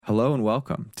Hello and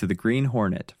welcome to The Green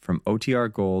Hornet from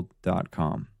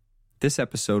OTRGold.com. This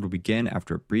episode will begin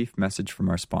after a brief message from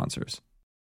our sponsors.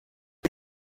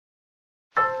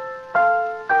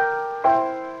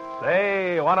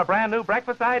 Say, want a brand new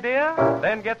breakfast idea?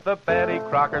 Then get the Betty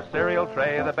Crocker cereal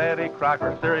tray, the Betty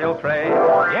Crocker cereal tray.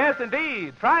 Yes,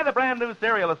 indeed. Try the brand new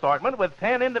cereal assortment with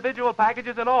 10 individual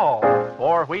packages in all.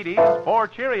 4 Wheaties, 4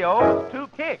 Cheerios, 2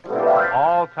 Kicks.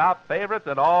 All top favorites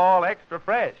and all extra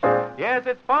fresh. Yes,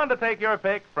 it's fun to take your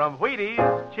pick from Wheaties,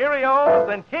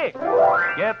 Cheerios, and Kicks.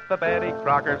 Get the Betty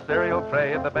Crocker cereal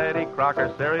tray, the Betty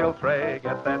Crocker cereal tray.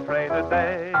 Get that tray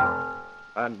today.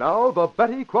 And now the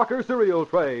Betty Crocker cereal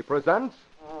tray presents...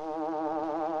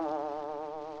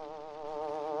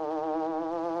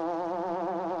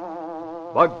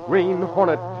 The Green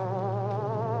Hornet.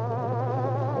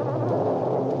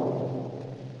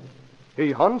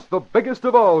 He hunts the biggest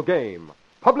of all game,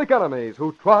 public enemies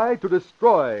who try to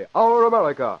destroy our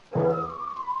America.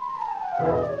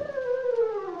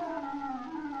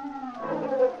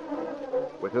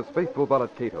 With his faithful valet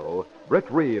Cato, Britt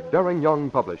Reed, daring young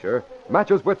publisher,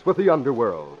 matches wits with the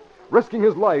underworld, risking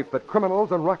his life that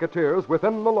criminals and racketeers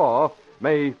within the law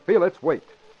may feel its weight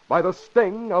by the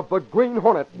sting of the Green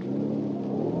Hornet.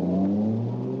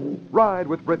 Ride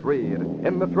with Britt Reed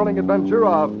in the thrilling adventure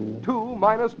of 2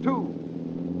 minus 2.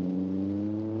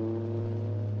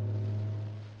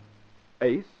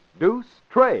 Ace, deuce,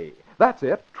 tray. That's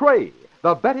it, tray.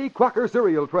 The Betty Crocker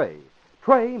cereal tray.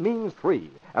 Tray means 3,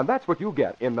 and that's what you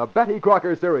get in the Betty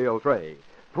Crocker cereal tray.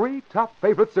 3 top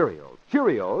favorite cereals,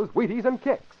 Cheerios, Wheaties, and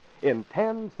Kicks, in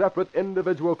 10 separate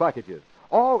individual packages,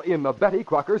 all in the Betty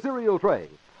Crocker cereal tray.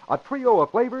 A trio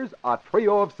of flavors, a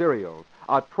trio of cereals,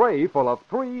 a tray full of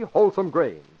 3 wholesome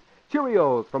grains.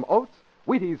 Cheerios from oats,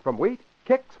 Wheaties from wheat,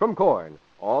 Kicks from corn.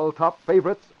 All top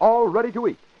favorites, all ready to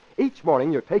eat. Each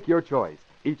morning you take your choice.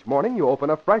 Each morning you open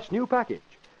a fresh new package.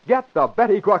 Get the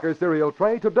Betty Crocker cereal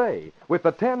tray today with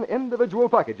the 10 individual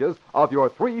packages of your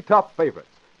 3 top favorites,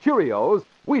 Cheerios,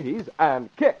 Wheaties, and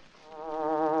Kicks.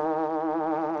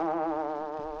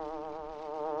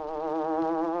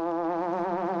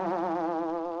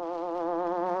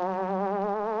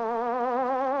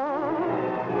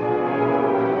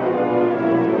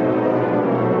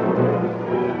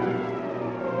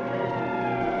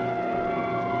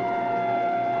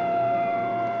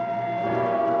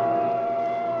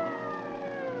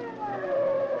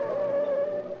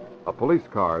 A police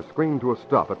car screamed to a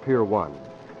stop at Pier 1.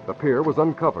 The pier was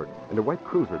uncovered, and a white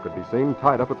cruiser could be seen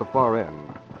tied up at the far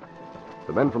end.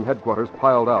 The men from headquarters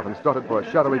piled out and started for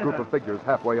a shadowy group of figures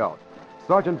halfway out.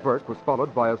 Sergeant Burke was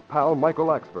followed by his pal Michael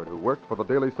Axford, who worked for the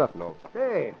Daily Sentinel.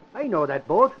 Hey, I know that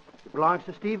boat. It belongs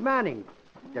to Steve Manning.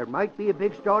 There might be a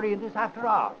big story in this after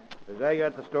all. As I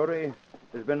got the story,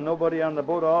 there's been nobody on the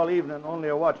boat all evening, only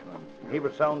a watchman. He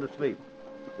was sound asleep.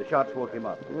 The shots woke him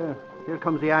up. Yeah, here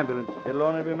comes the ambulance. It'll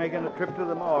only be making a trip to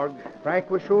the morgue. Frank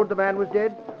was sure the man was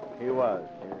dead? He was.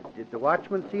 Did the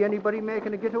watchman see anybody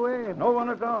making a getaway? No one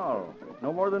at all.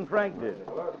 No more than Frank did.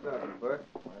 Hello, Sergeant Burke.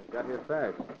 I got here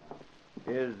fast.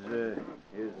 Is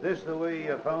this the way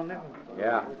you found him?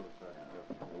 Yeah.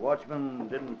 The watchman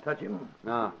didn't touch him?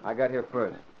 No, I got here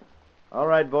first. All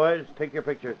right, boys, take your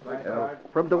pictures.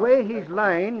 From the way he's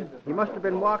lying, he must have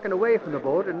been walking away from the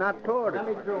boat and not toward it. Let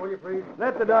me through, will you, please?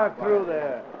 Let the doc through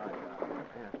there.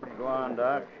 Go on,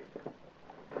 Doc.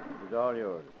 He's all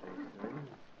yours.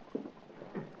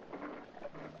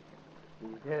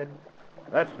 He's dead.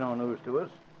 That's no news to us.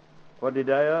 What'd he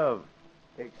die of?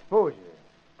 Exposure.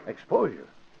 Exposure.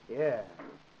 Yeah.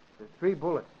 The 3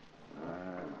 bullets.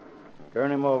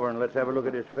 Turn him over and let's have a look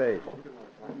at his face.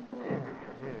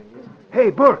 Hey,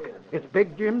 Burke, it's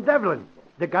Big Jim Devlin,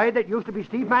 the guy that used to be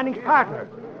Steve Manning's partner.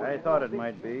 I thought it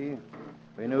might be.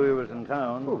 We knew he was in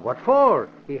town. Oh, what for?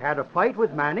 He had a fight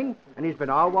with Manning, and he's been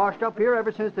all washed up here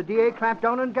ever since the DA clamped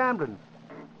down on gambling.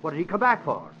 What did he come back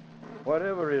for?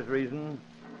 Whatever his reason,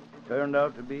 turned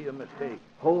out to be a mistake.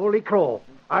 Holy crow.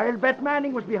 I'll bet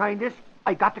Manning was behind this.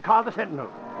 I got to call the Sentinel.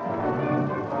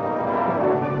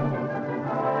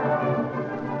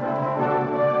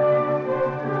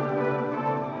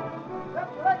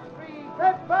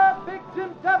 Big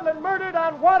Jim Devlin murdered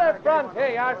on waterfront.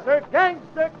 Hey, yes, sir.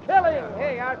 Gangster killing.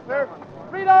 Hey, yes, sir.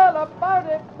 Read all about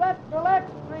it. Central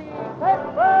Extra.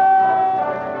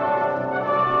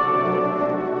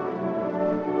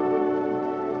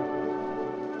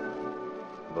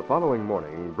 The following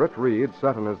morning, Britt Reed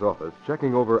sat in his office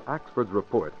checking over Axford's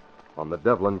report on the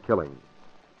Devlin killing.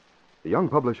 The young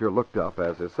publisher looked up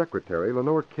as his secretary,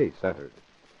 Lenore Case, entered.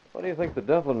 What do you think the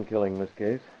Devlin killing, Miss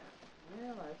Case?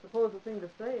 Well, I suppose the thing to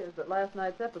say is that last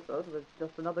night's episode was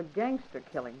just another gangster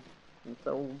killing. And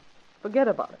so Forget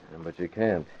about it. But you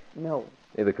can't. No.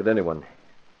 Neither could anyone.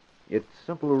 It's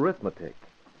simple arithmetic.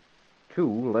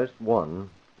 2 less 1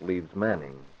 leaves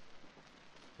Manning.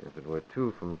 If it were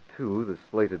 2 from 2, the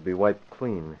slate would be wiped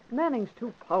clean. Manning's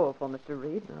too powerful, Mr.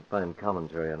 Reed. A fine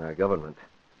commentary on our government.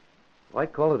 Why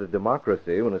call it a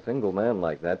democracy when a single man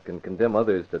like that can condemn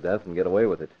others to death and get away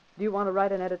with it? Do you want to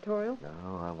write an editorial?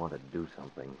 No, I want to do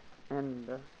something. And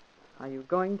are you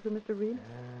going to, Mr. Reed?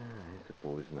 I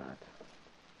suppose not.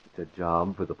 It's a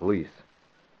job for the police.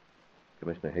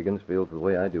 Commissioner Higgins feels the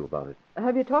way I do about it.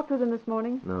 Have you talked with him this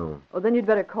morning? No. Well, then you'd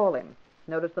better call him.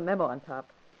 Notice the memo on top.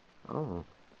 Oh,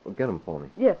 well, get him for me.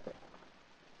 Yes,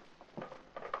 sir.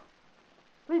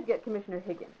 Please get Commissioner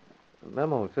Higgins. The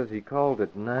memo says he called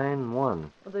at 9-1. Well,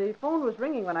 the phone was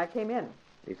ringing when I came in.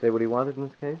 Did he say what he wanted in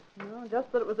this case? No,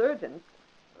 just that it was urgent.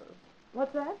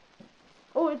 What's that?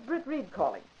 Oh, it's Britt Reed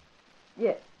calling.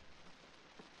 Yes.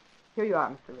 Here you are,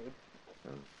 Mr. Reed.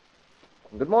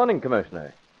 Good morning,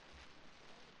 Commissioner.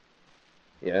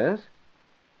 Yes?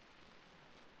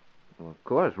 Well, of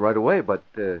course, right away, but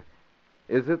is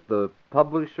it the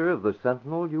publisher of the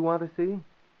Sentinel you want to see?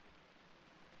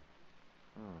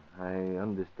 Oh, I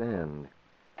understand.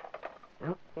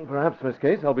 Well, perhaps, Miss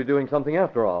Case, I'll be doing something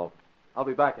after all. I'll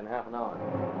be back in half an hour.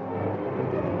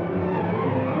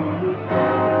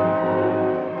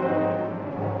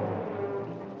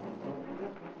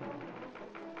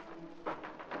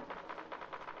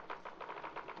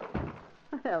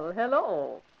 Well,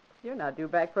 hello. You're not due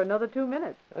back for another 2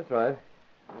 minutes. That's right.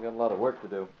 I've got a lot of work to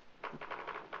do.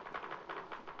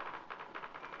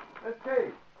 Miss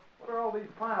Case, what are all these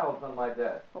files on my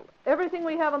desk? Well, everything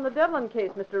we have on the Devlin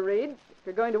case, Mr. Reed. If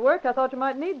you're going to work, I thought you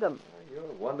might need them. You're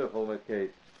wonderful, Miss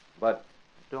Case. But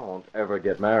don't ever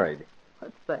get married.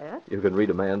 What's that? You can read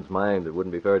a man's mind. It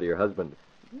wouldn't be fair to your husband.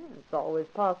 It's always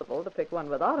possible to pick one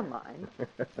without a mind.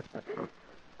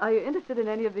 Are you interested in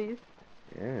any of these?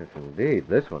 Yes, indeed.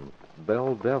 This one,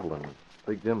 Belle Devlin,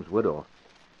 Big Jim's widow.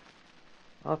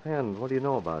 Offhand, what do you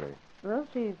know about her? Well,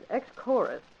 she's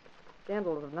ex-chorus.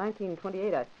 Scandal of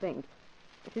 1928, I think.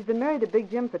 She's been married to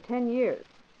Big Jim for 10 years.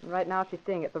 And right now she's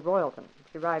staying at the Royalton.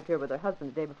 She arrived here with her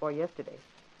husband the day before yesterday.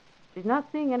 She's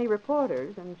not seeing any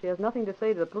reporters, and she has nothing to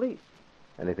say to the police.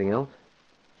 Anything else?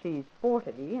 She's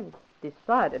 40 and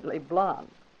decidedly blonde.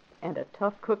 And a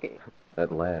tough cookie.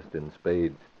 At last, in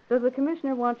spades. Does the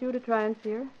commissioner want you to try and see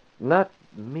her? Not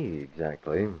me,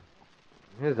 exactly.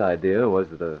 His idea was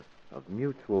that a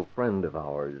mutual friend of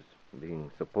ours,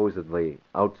 being supposedly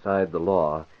outside the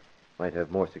law, might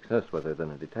have more success with her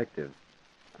than a detective.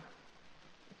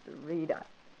 Mr. Reed,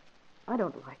 I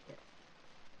don't like it.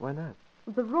 Why not?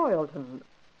 The Royalton.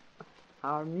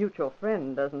 Our mutual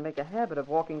friend doesn't make a habit of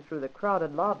walking through the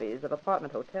crowded lobbies of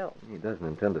apartment hotels. He doesn't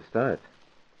intend to start.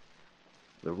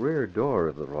 The rear door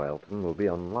of the Royalton will be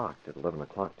unlocked at 11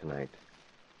 o'clock tonight.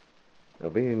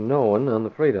 There'll be no one on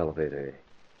the freight elevator.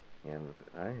 And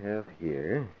I have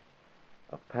here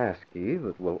a passkey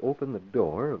that will open the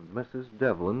door of Mrs.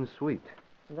 Devlin's suite.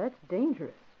 That's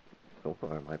dangerous. So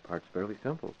far, my part's fairly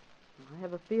simple. I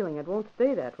have a feeling it won't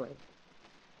stay that way.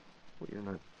 Well, you're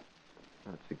not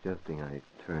suggesting I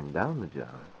turn down the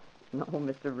job. No,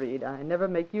 Mr. Reed, I never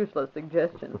make useless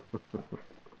suggestions.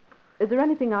 Is there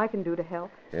anything I can do to help?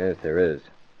 Yes, there is.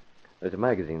 There's a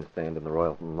magazine stand in the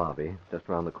Royalton lobby, just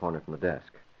around the corner from the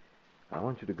desk. I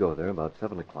want you to go there about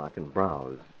 7 o'clock and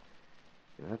browse.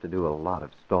 You'll have to do a lot of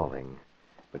stalling,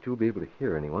 but you'll be able to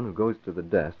hear anyone who goes to the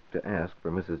desk to ask for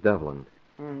Mrs. Devlin.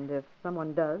 And if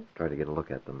someone does? Try to get a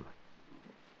look at them.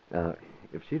 Now,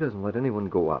 if she doesn't let anyone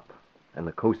go up, and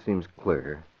the coast seems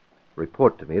clear,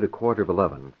 report to me at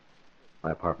 11:15.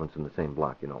 My apartment's in the same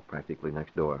block, practically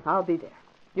next door. I'll be there.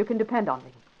 You can depend on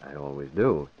me. I always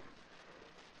do.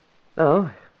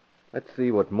 Now, let's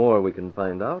see what more we can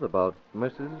find out about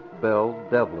Mrs. Belle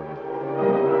Devlin.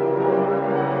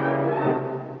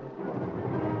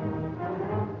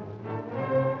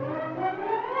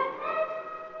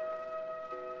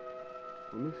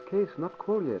 Miss Case, not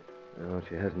called yet. No,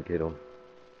 she hasn't, Cato.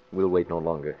 We'll wait no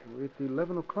longer. It's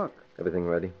 11 o'clock. Everything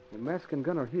ready? The mask and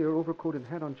gun are here, overcoat and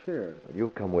hat on chair. You'll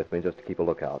come with me just to keep a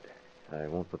lookout. I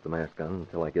won't put the mask on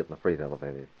until I get in the freight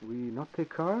elevator. We not take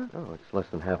car? Oh, it's less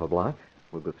than half a block.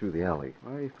 We'll go through the alley.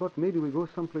 I thought maybe we go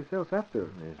someplace else after.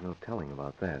 There's no telling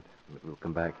about that. But we'll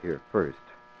come back here first.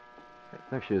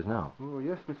 There she is now. Oh,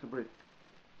 yes, Mr. Britt.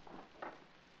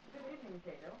 Good evening,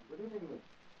 Cato. Good evening.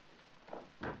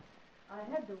 I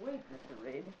had to wait, Mr.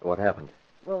 Reed. What happened?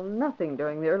 Well, nothing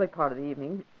during the early part of the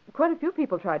evening. Quite a few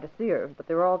people tried to see her, but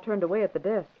they were all turned away at the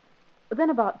desk. But then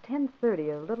about 10:30,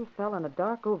 a little fellow in a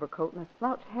dark overcoat and a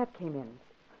slouch hat came in.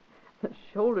 The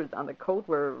shoulders on the coat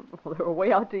were, well, they were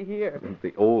way out to here.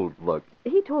 The old look.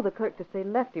 He told the clerk to say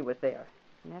Lefty was there.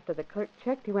 And after the clerk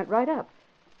checked, he went right up.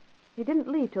 He didn't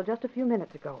leave till just a few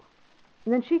minutes ago.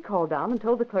 And then she called down and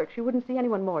told the clerk she wouldn't see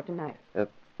anyone more tonight.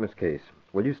 Miss Case,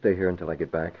 will you stay here until I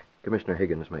get back? Commissioner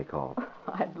Higgins may call.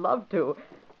 I'd love to.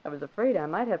 I was afraid I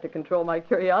might have to control my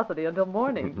curiosity until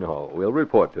morning. No, we'll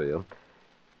report to you.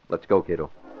 Let's go, Cato.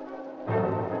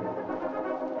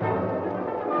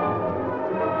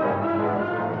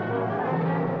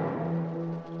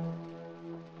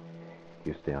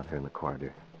 You stay out here in the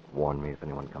corridor. Warn me if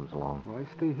anyone comes along. Well,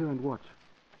 I stay here and watch.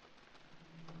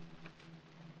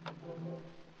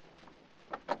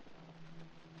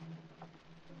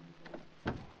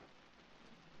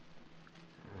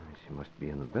 She must be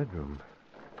in the bedroom.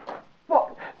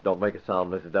 What? Don't make a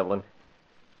sound, Mrs. Devlin.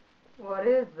 What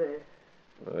is this?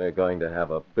 We're going to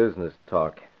have a business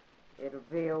talk. It'll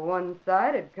be a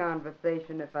one-sided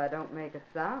conversation if I don't make a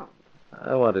sound.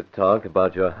 I want to talk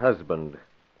about your husband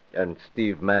and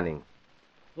Steve Manning.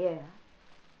 Yeah.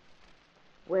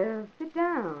 Well, sit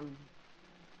down.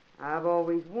 I've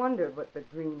always wondered what the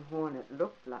Green Hornet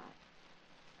looked like.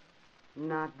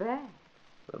 Not bad.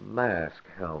 The mask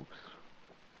helps.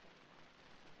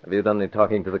 Have you done any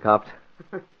talking to the cops?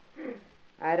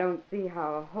 I don't see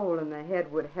how a hole in the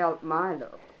head would help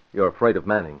Milo. You're afraid of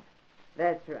Manning.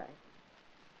 That's right.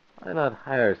 Why not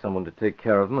hire someone to take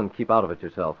care of him and keep out of it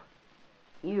yourself?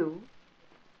 You?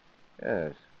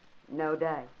 Yes. No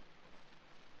dice.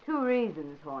 2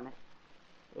 reasons, Hornet.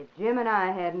 If Jim and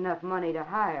I had enough money to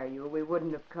hire you, we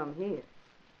wouldn't have come here.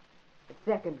 The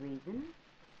second reason?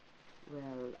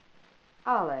 Well,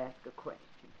 I'll ask a question.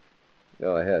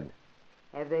 Go ahead.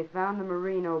 Have they found the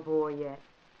Marino boy yet?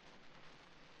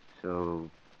 So,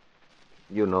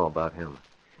 you know about him?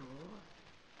 Sure.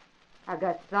 I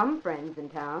got some friends in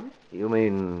town. You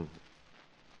mean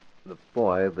the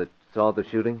boy that saw the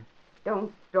shooting?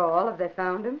 Don't stall. Have they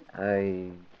found him?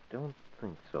 I don't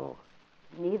think so.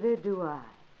 Neither do I.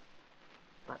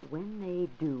 But when they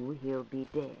do, he'll be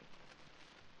dead.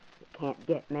 You can't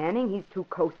get Manning. He's too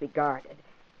closely guarded.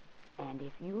 And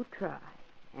if you try,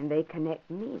 and they connect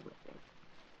me with it,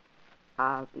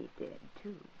 I'll be dead,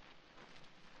 too.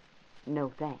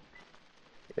 No thanks.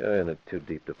 You're in it too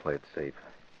deep to play it safe.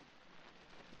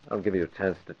 I'll give you a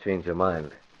chance to change your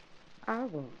mind. I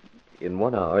won't. In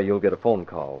 1 hour, you'll get a phone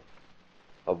call.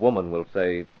 A woman will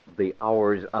say, "The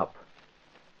hour's up."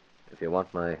 If you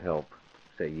want my help,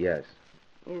 say yes.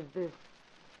 Is this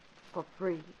for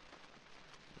free?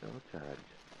 No charge.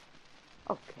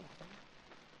 Okay.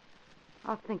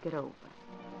 I'll think it over.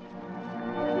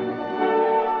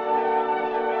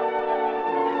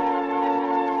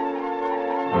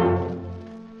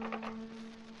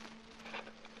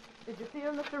 Did you see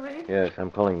her, Mr. Reed? Yes, I'm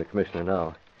calling the commissioner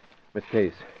now. Miss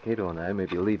Case, Cato and I may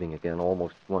be leaving again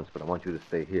almost at once, but I want you to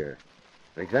stay here.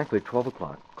 At exactly 12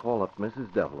 o'clock, call up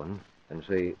Mrs. Devlin and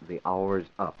say, "The hour's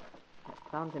up." That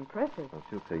sounds impressive. Well,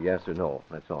 she'll say yes or no,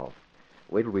 that's all.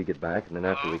 Wait till we get back, and then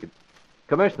after we could...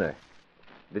 Commissioner,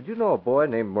 did you know a boy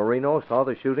named Marino saw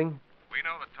the shooting? We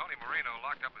know that Tony Marino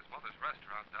locked up his mother's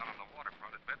restaurant down on the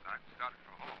waterfront at midnight and started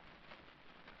for home.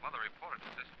 His mother reported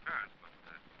his disappearance, but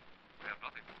we have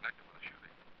nothing connected with the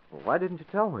shooting. Well, why didn't you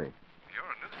tell me? You're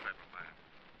a newspaper man.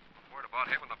 Word about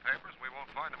him in the papers, we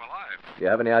won't find him alive. Do you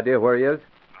have any idea where he is?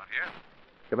 Not yet.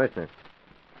 Commissioner,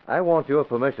 I want your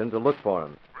permission to look for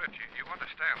him. Rich, you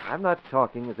understand that? I'm not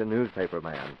talking as a newspaper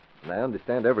man, and I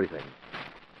understand everything.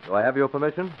 Do I have your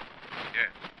permission?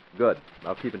 Yes. Good.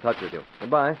 I'll keep in touch with you.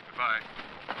 Goodbye. Goodbye.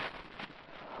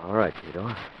 All right,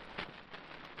 Cato.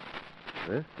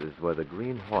 This is where the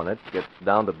Green Hornet gets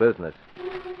down to business.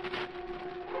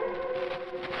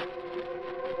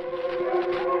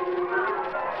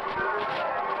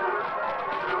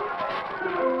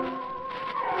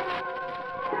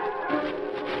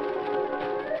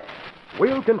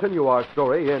 We'll continue our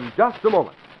story in just a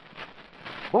moment.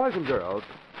 Boys and girls,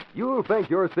 you'll think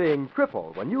you're seeing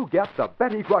triple when you get the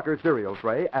Betty Crocker cereal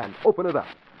tray and open it up.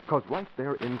 Because right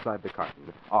there inside the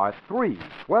carton are 3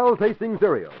 swell-tasting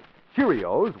cereals,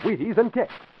 Cheerios, Wheaties, and Kix.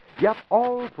 Yet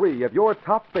all 3 of your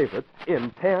top favorites in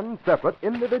 10 separate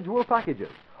individual packages,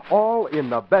 all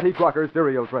in the Betty Crocker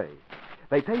cereal tray.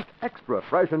 They taste extra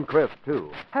fresh and crisp,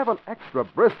 too. Have an extra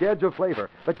brisk edge of flavor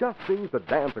that just seems to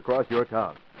dance across your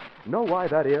tongue. Know why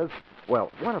that is?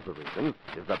 Well, one of the reasons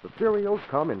is that the cereals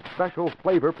come in special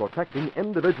flavor-protecting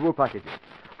individual packages.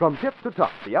 From tip to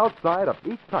top, the outside of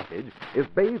each package is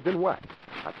bathed in wax,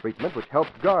 a treatment which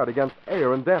helps guard against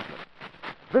air and dampness.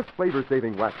 This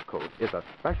flavor-saving wax coat is a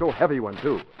special heavy one,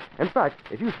 too. In fact,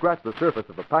 if you scratch the surface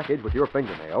of the package with your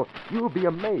fingernail, you'll be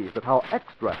amazed at how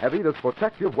extra heavy this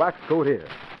protective wax coat is.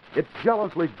 It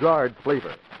jealously guards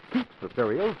flavor, keeps the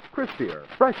cereals crispier,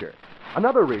 fresher.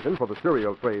 Another reason for the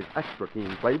cereal tray's extra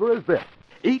keen flavor is this.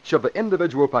 Each of the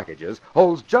individual packages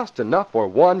holds just enough for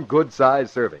one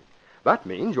good-sized serving. That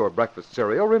means your breakfast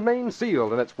cereal remains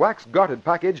sealed in its wax-guarded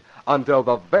package until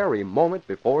the very moment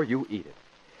before you eat it.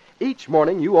 Each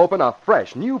morning you open a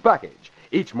fresh new package.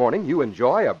 Each morning you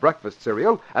enjoy a breakfast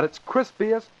cereal at its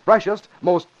crispiest, freshest,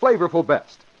 most flavorful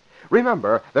best.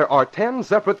 Remember, there are 10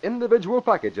 separate individual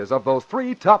packages of those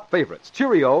 3 top favorites,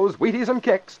 Cheerios, Wheaties, and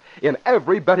Kix, in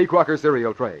every Betty Crocker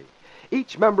cereal tray.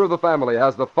 Each member of the family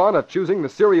has the fun of choosing the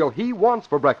cereal he wants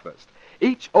for breakfast.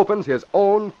 Each opens his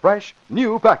own fresh,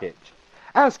 new package.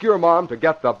 Ask your mom to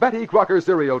get the Betty Crocker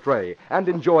cereal tray and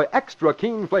enjoy extra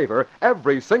keen flavor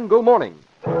every single morning.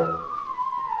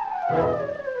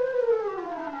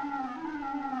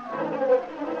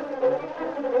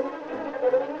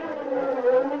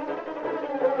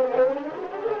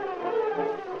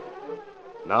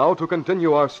 Now to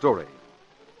continue our story.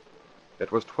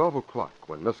 It was 12 o'clock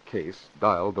when Miss Case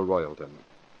dialed the Royalton.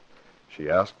 She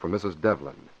asked for Mrs.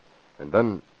 Devlin, and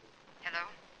then... Hello?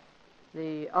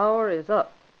 The hour is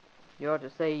up. You're to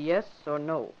say yes or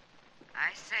no.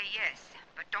 I say yes,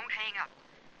 but don't hang up.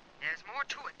 There's more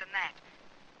to it than that.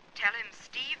 Tell him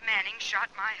Steve Manning shot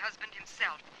my husband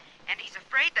himself, and he's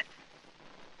afraid that...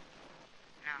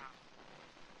 No.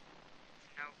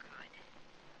 It's no good.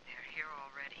 They're here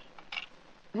already.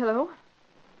 Hello?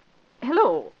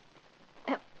 Hello?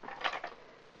 I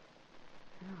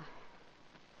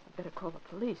better call the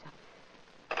police.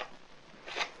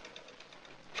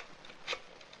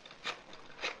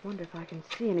 Wonder if I can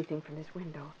see anything from this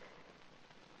window.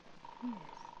 Yes,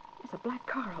 there's a black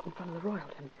car out in front of the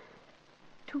Royalton.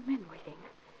 2 men waiting.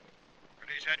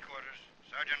 Police headquarters.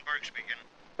 Sergeant Burke speaking.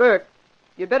 Burke,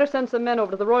 you'd better send some men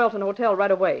over to the Royalton Hotel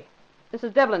right away. This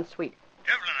is Devlin's suite.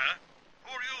 Devlin, huh?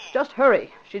 Who are you? Just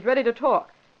hurry. She's ready to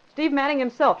talk. Steve Manning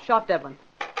himself shot Devlin.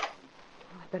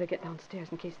 Well, I'd better get downstairs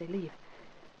in case they leave.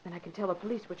 Then I can tell the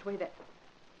police which way that...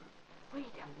 Wait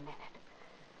a minute.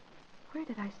 Where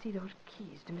did I see those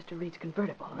keys to Mr. Reed's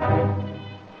convertible?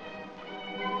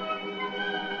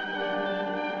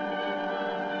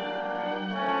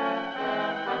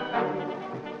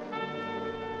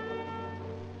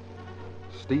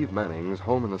 Steve Manning's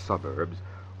home in the suburbs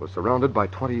was surrounded by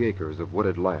 20 acres of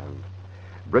wooded land.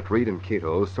 Britt Reed and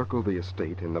Cato circled the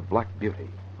estate in the Black Beauty.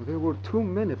 There were 2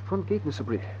 men at front gate, Mr.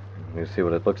 Britt. You see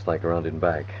what it looks like around in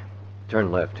back.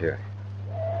 Turn left here.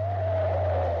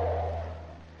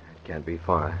 It can't be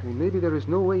far. Well, maybe there is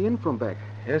no way in from back.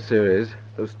 Yes, there is.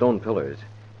 Those stone pillars.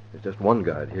 There's just one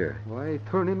guard here. Why,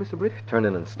 turn in, Mr. Britt? Turn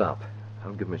in and stop.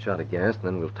 I'll give him a shot of gas, and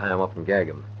then we'll tie him up and gag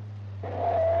him.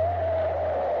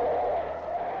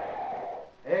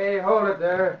 Hey, hold it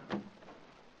there.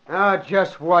 Now,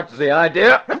 just what's the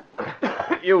idea?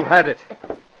 You had it.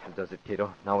 That does it,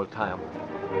 Cato. Now we'll tie him.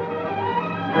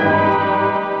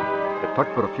 It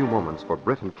took but a few moments for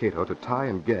Britt and Cato to tie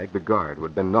and gag the guard who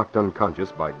had been knocked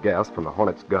unconscious by gas from the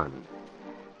Hornet's gun.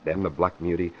 Then the Black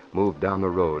Beauty moved down the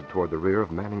road toward the rear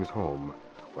of Manning's home,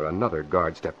 where another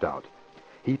guard stepped out.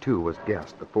 He, too, was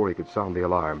gassed before he could sound the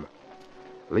alarm.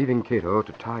 Leaving Cato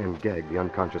to tie and gag the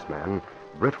unconscious man,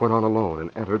 Britt went on alone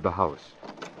and entered the house.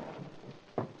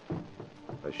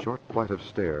 A short flight of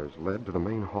stairs led to the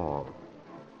main hall.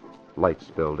 Light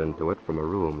spilled into it from a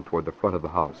room toward the front of the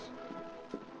house.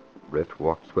 Britt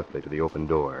walked swiftly to the open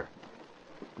door.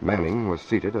 Manning was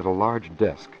seated at a large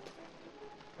desk,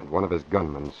 and one of his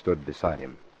gunmen stood beside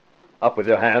him. Up with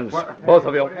your hands, both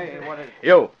of you.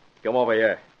 You, come over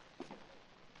here.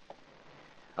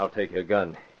 I'll take your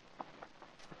gun.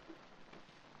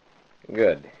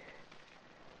 Good.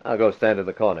 I'll go stand in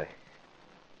the corner.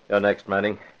 You're next,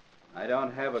 Manning. I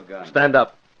don't have a gun. Stand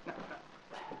up.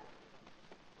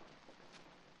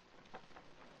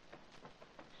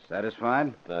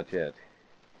 Satisfied? Not yet.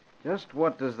 Just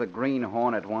what does the Green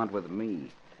Hornet want with me?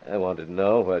 I want to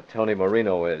know where Tony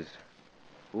Marino is.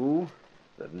 Who?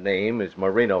 The name is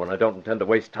Marino, and I don't intend to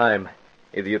waste time.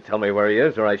 Either you tell me where he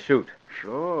is, or I shoot.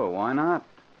 Sure, why not?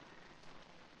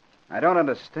 I don't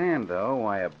understand, though,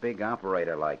 why a big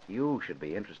operator like you should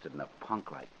be interested in a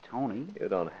punk like Tony. You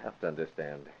don't have to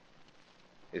understand.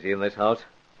 Is he in this house?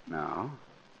 No.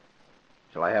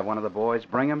 Shall I have one of the boys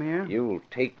bring him here? You'll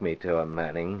take me to him,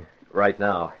 Manning, right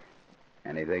now.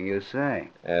 Anything you say.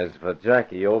 As for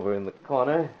Jackie over in the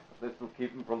corner, this will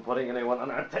keep him from putting anyone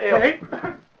on our tail. Hey!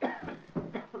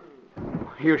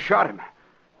 You shot him.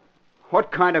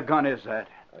 What kind of gun is that?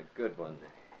 A good one.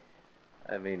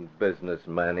 I mean business,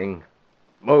 Manning.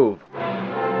 Move.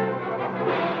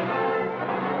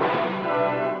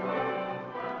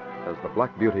 As the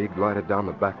Black Beauty glided down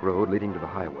the back road leading to the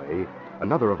highway,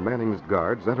 another of Manning's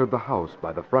guards entered the house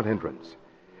by the front entrance.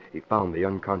 He found the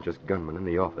unconscious gunman in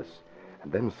the office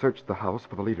and then searched the house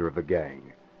for the leader of the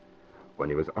gang. When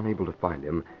he was unable to find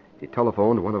him, he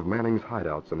telephoned one of Manning's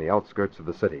hideouts on the outskirts of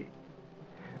the city.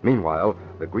 Meanwhile,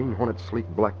 the Green Hornet's sleek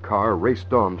black car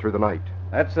raced on through the night.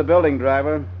 That's the building,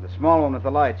 driver. The small one with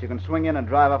the lights. You can swing in and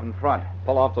drive up in front.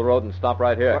 Pull off the road and stop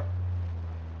right here.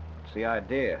 What's the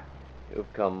idea?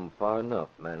 You've come far enough,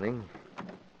 Manning.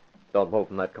 Don't move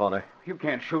from that corner. You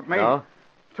can't shoot me. No?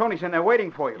 Tony's in there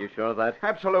waiting for you. You sure of that?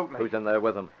 Absolutely. Who's in there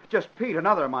with him? Just Pete,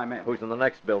 another of my men. Who's in the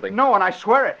next building? No one, I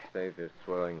swear it. Save your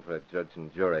swearing for a judge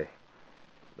and jury.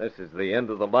 This is the end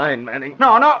of the line, Manning.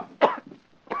 No, no.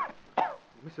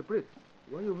 Mr. Britt,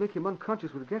 why you make him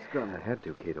unconscious with a gas gun? I had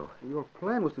to, Cato. Your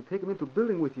plan was to take him into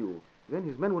building with you. Then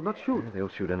his men would not shoot. They'll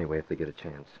shoot anyway if they get a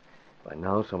chance. By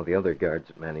now, some of the other guards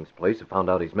at Manning's place have found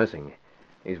out he's missing.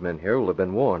 These men here will have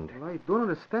been warned. Well, I don't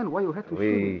understand why you had to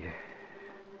shoot him.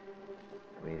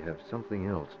 We have something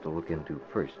else to look into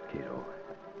first, Cato.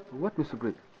 What, Mr.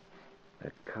 Britt?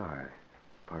 That car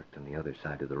parked on the other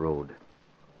side of the road.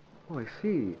 Oh, I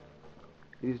see.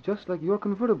 It is just like your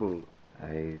convertible.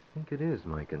 I think it is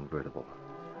my convertible.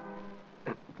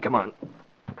 Come on.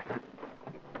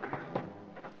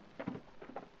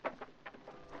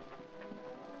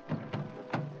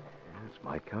 It's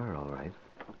my car, all right.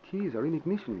 The keys are in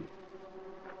ignition.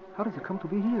 How does it come to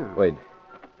be here? Wait.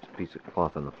 There's a piece of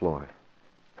cloth on the floor.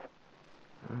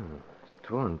 Oh, it's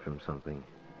torn from something.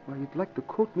 Why, you'd like the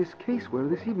coat Miss Case wore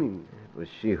this evening. It was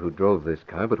she who drove this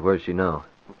car, but where's she now?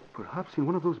 Perhaps in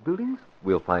one of those buildings?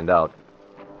 We'll find out.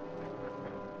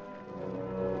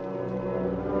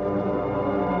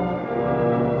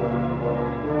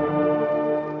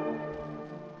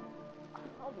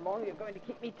 How long are you going to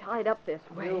keep me tied up this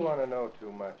way? You want to know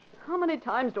too much. How many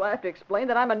times do I have to explain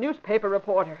that I'm a newspaper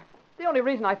reporter? The only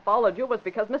reason I followed you was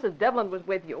because Mrs. Devlin was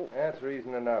with you. That's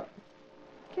reason enough.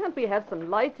 Can't we have some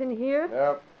lights in here?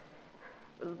 Yep.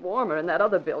 It was warmer in that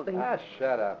other building. Ah,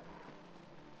 shut up.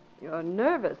 You're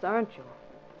nervous, aren't you?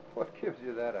 What gives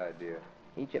you that idea?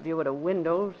 Each of you at a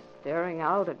window, staring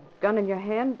out, a gun in your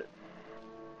hand.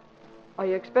 Are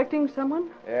you expecting someone?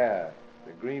 Yeah,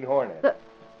 the Green Hornet.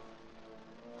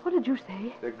 What did you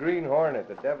say? The Green Hornet,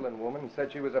 the Devlin woman,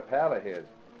 said she was a pal of his.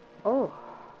 Oh.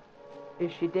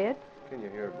 Is she dead? Can you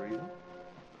hear her breathing?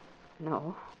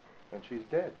 No. And she's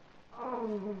dead.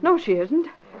 No, she isn't.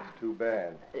 That's too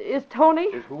bad. Is Tony?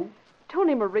 Is who?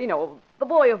 Tony Marino, the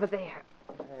boy over there.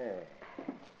 Hey.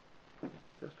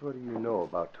 Just what do you know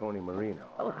about Tony Marino?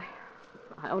 Well,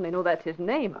 I only know that's his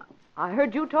name. I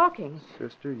heard you talking.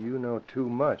 Sister, you know too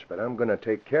much, but I'm going to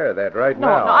take care of that right No,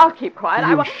 now. no, I'll keep quiet.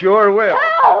 You sure will.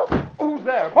 Help! Who's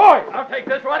there? Boy! I'll take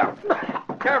this one.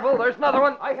 Careful, there's another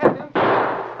one. I have him.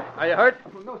 Are you hurt?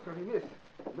 Oh, no, sir, he missed.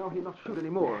 Now he'll not shoot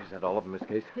anymore. Is that all of them, Miss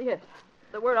Case? Yes.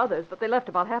 There were others, but they left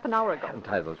about half an hour ago.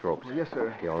 Untie those ropes. Yes,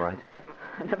 sir. You all right?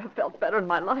 I never felt better in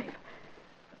my life.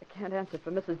 I can't answer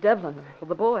for Mrs. Devlin or for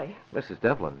the boy. Mrs.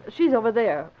 Devlin. She's over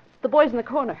there. The boy's in the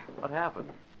corner. What happened?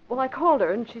 Well, I called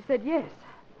her, and she said yes.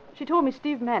 She told me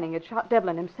Steve Manning had shot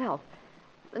Devlin himself.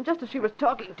 And just as she was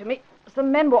talking to me,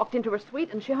 some men walked into her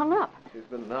suite, and she hung up. She's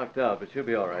been knocked out, but she'll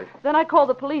be all right. Then I called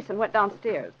the police and went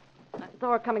downstairs. I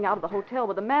saw her coming out of the hotel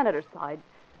with a man at her side,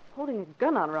 holding a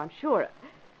gun on her, I'm sure.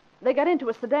 They got into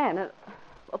a sedan.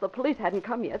 Well, the police hadn't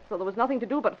come yet, so there was nothing to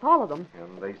do but follow them.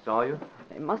 And they saw you?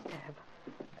 They must have.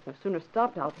 No sooner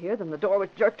stopped out here than the door was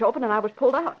jerked open and I was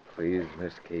pulled out. Please,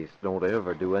 Miss Case, don't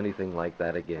ever do anything like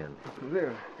that again.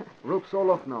 There. Rope's all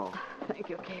off now.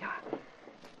 Thank you, Cato.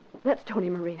 That's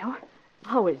Tony Marino.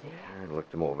 How is he? I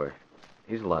looked him over.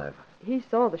 He's alive. He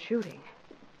saw the shooting.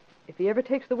 If he ever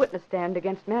takes the witness stand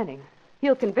against Manning,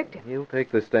 he'll convict him. He'll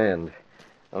take the stand.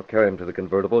 I'll carry him to the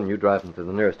convertible and you drive him to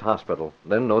the nearest hospital.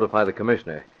 Then notify the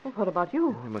commissioner. Well, what about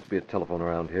you? There must be a telephone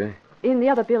around here. In the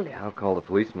other building. I'll call the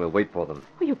police and we'll wait for them.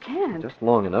 Oh, you can't. Just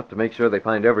long enough to make sure they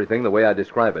find everything the way I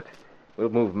describe it. We'll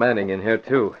move Manning in here,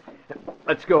 too.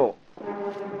 Let's go.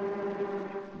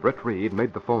 Britt Reed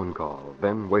made the phone call,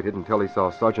 then waited until he saw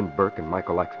Sergeant Burke and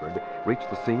Michael Axford reach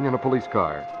the scene in a police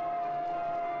car.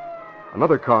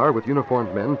 Another car with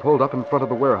uniformed men pulled up in front of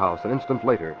the warehouse an instant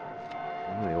later.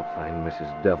 They'll find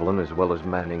Mrs. Devlin as well as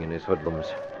Manning and his hoodlums.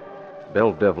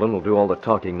 Belle Devlin will do all the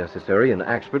talking necessary, and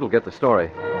Axford will get the story.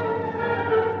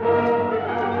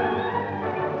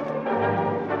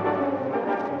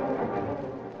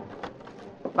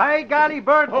 By golly,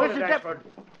 Bert, Hold Mrs. it, Devlin. Ashford.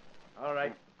 All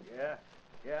right.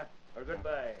 Yeah. Or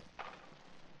goodbye.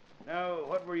 Now,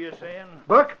 what were you saying?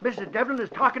 Buck, Mrs. Devlin is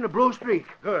talking to Blue Streak.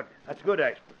 Good. That's good,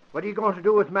 expert. What are you going to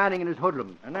do with Manning and his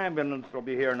hoodlums? An ambulance will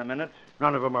be here in a minute.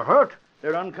 None of them are hurt.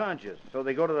 They're unconscious, so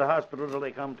they go to the hospital till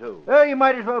they come to. You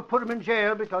might as well put them in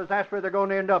jail because that's where they're going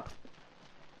to end up.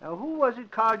 Now, who was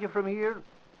it called you from here?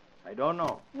 I don't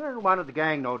know. Well, one of the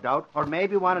gang, no doubt. Or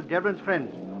maybe one of Devlin's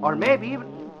friends. Or maybe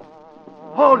even...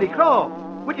 Holy crow!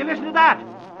 Would you listen to that?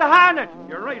 The Hornet!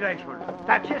 You're right, expert.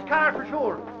 That's his car for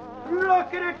sure.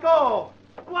 Look at it go!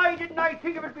 Why didn't I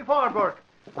think of it before, Burke?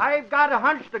 I've got a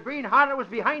hunch the Green Hornet was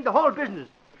behind the whole business.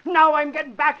 Now I'm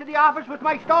getting back to the office with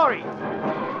my story.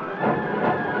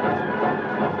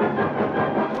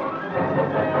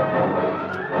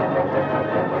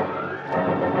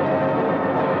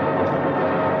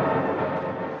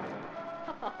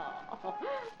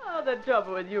 Oh, the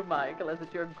trouble with you, Michael, is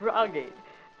that you're groggy.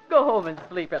 Go home and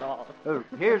sleep it off.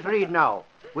 Here's Reed now.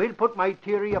 We'll put my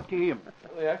theory up to him.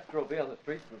 The expert will be on the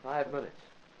streets in 5 minutes.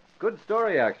 Good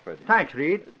story, expert. Thanks,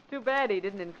 Reed. Too bad he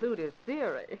didn't include his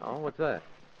theory. Oh, what's that?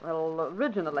 Well,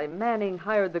 originally, Manning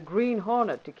hired the Green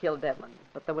Hornet to kill Devlin,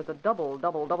 but there was a double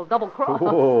cross.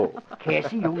 Oh,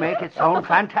 Casey, you make it sound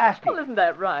fantastic. Well, isn't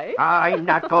that right? I'm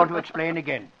not going to explain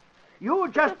again. You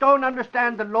just don't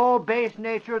understand the low-based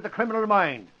nature of the criminal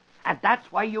mind. And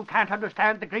that's why you can't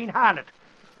understand the Green Hornet.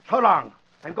 So long.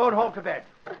 I'm going home to bed.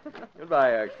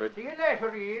 Goodbye, expert. See you later,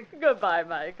 Reed. Goodbye,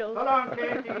 Michael. So long,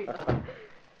 Casey.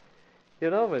 You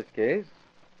know, Miss Case,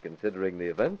 considering the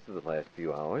events of the last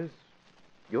few hours,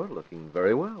 you're looking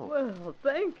very well. Well,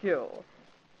 thank you.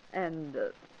 And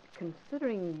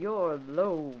considering your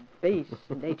low-base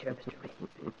nature, Mr.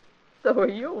 Reed, so are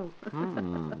you.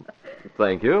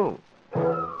 Thank you.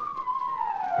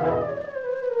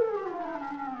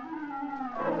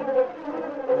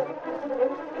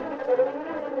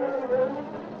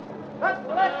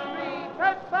 Let's read.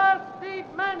 That's Steve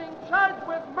Manning charged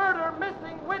with murder,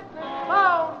 missing witness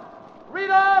found.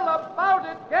 Read all about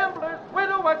it. Gambler's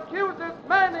widow accuses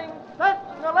Manning.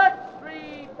 Sectional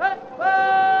X3.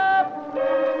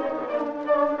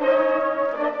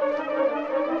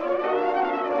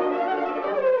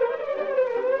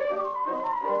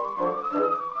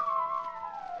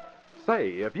 Say,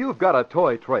 if you've got a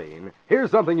toy train,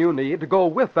 here's something you need to go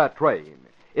with that train.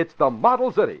 It's the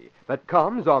Model City that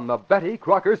comes on the Betty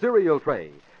Crocker cereal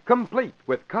tray, complete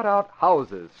with cutout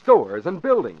houses, stores, and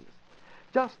buildings.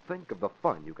 Just think of the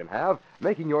fun you can have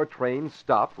making your train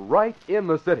stop right in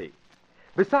the city.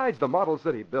 Besides the Model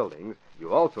City buildings,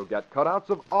 you also get cutouts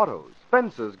of autos,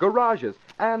 fences, garages,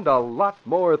 and a lot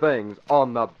more things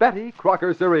on the Betty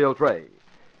Crocker cereal tray.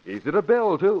 Easy to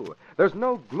build, too. There's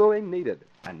no gluing needed,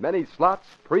 and many slots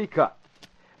pre-cut.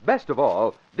 Best of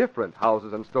all, different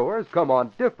houses and stores come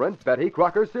on different Betty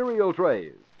Crocker cereal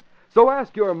trays. So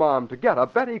ask your mom to get a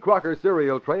Betty Crocker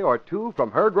cereal tray or two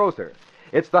from her grocer.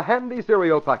 It's the handy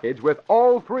cereal package with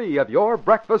all 3 of your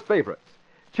breakfast favorites: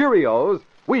 Cheerios,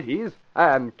 Wheaties,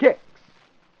 and Kix.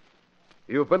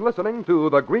 You've been listening to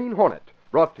The Green Hornet,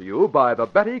 brought to you by the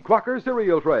Betty Crocker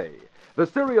cereal tray, the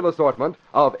cereal assortment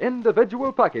of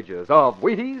individual packages of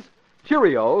Wheaties,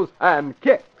 Cheerios, and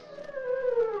Kix.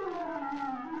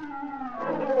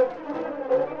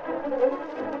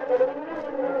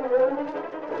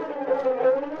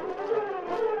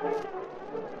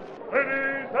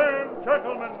 Ladies and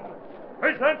gentlemen,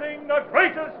 presenting the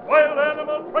greatest wild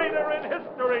animal trainer in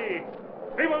history.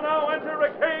 He will now enter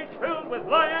a cage filled with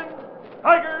lions,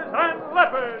 tigers, and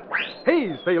leopards.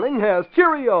 He's feeling his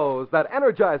Cheerios, that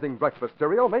energizing breakfast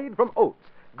cereal made from oats.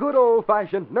 Good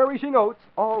old-fashioned, nourishing oats,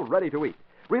 all ready to eat.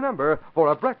 Remember, for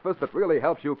a breakfast that really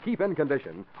helps you keep in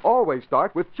condition, always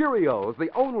start with Cheerios, the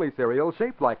only cereal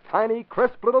shaped like tiny,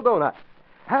 crisp little donuts.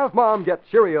 Have Mom get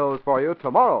Cheerios for you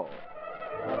tomorrow.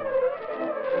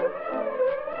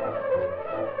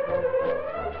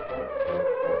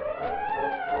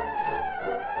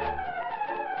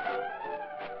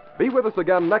 Be with us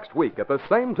again next week at the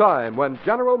same time when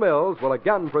General Mills will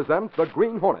again present The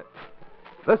Green Hornet.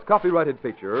 This copyrighted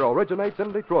feature originates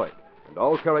in Detroit, and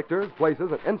all characters,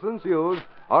 places, and incidents used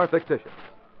are fictitious.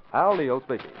 Hal Neal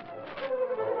speaking.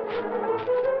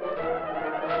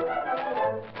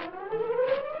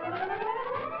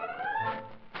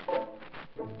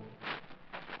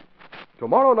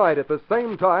 Tomorrow night at the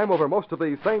same time over most of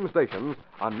these same stations,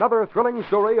 another thrilling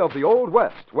story of the Old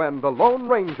West when the Lone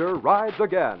Ranger rides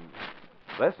again.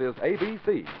 This is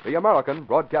ABC, the American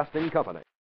Broadcasting Company.